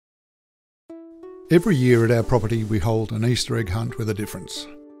Every year at our property we hold an Easter egg hunt with a difference.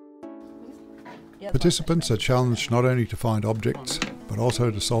 Participants are challenged not only to find objects, but also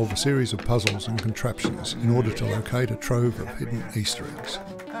to solve a series of puzzles and contraptions in order to locate a trove of hidden Easter eggs.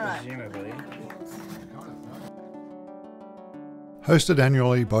 Hosted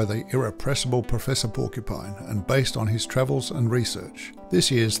annually by the irrepressible Professor Porcupine and based on his travels and research,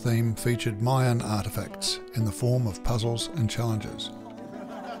 this year's theme featured Mayan artefacts in the form of puzzles and challenges.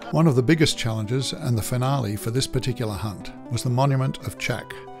 One of the biggest challenges and the finale for this particular hunt was the monument of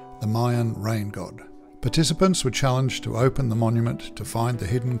Chak, the Mayan rain god. Participants were challenged to open the monument to find the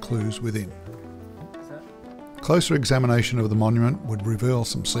hidden clues within. Closer examination of the monument would reveal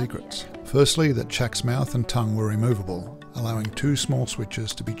some secrets. Firstly, that Chak's mouth and tongue were removable, allowing 2 small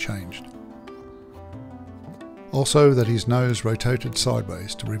switches to be changed. Also that his nose rotated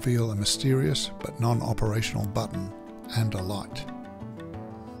sideways to reveal a mysterious but non-operational button and a light.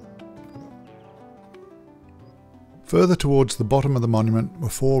 Further towards the bottom of the monument were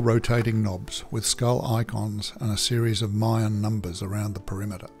 4 rotating knobs with skull icons and a series of Mayan numbers around the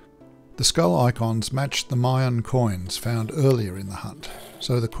perimeter. The skull icons matched the Mayan coins found earlier in the hunt,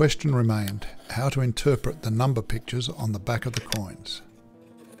 so the question remained how to interpret the number pictures on the back of the coins.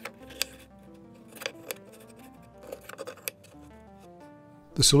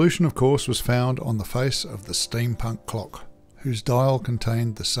 The solution, of course, was found on the face of the steampunk clock, whose dial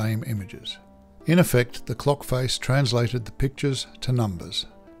contained the same images. In effect, the clock face translated the pictures to numbers,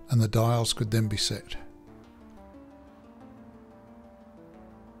 and the dials could then be set.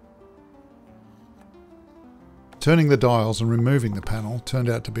 Turning the dials and removing the panel turned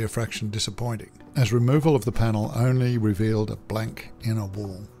out to be a fraction disappointing, as removal of the panel only revealed a blank inner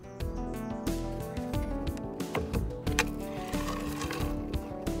wall.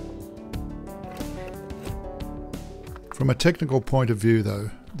 From a technical point of view though,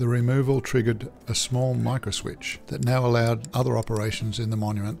 the removal triggered a small microswitch that now allowed other operations in the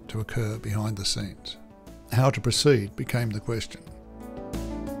monument to occur behind the scenes. How to proceed became the question.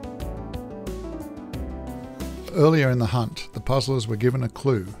 Earlier in the hunt, the puzzlers were given a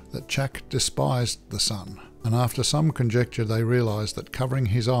clue that Chak despised the sun, and after some conjecture they realised that covering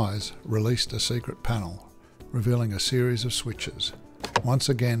his eyes released a secret panel, revealing a series of switches, once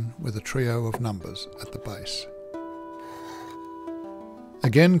again with a trio of numbers at the base.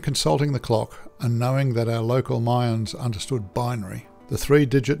 Again consulting the clock and knowing that our local Mayans understood binary, the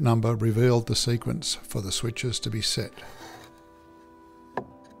 3-digit number revealed the sequence for the switches to be set.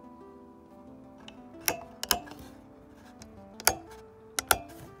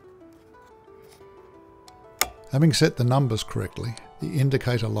 Having set the numbers correctly, the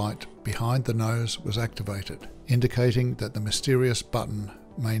indicator light behind the nose was activated, indicating that the mysterious button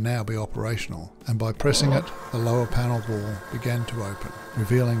may now be operational, and by pressing it, the lower panel wall began to open,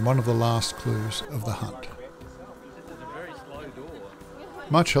 revealing one of the last clues of the hunt.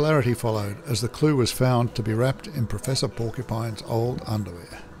 Much hilarity followed as the clue was found to be wrapped in Professor Porcupine's old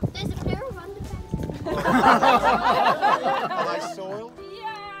underwear. There's a pair of underpants. Are they soiled?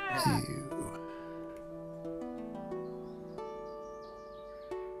 Yeah! Ew.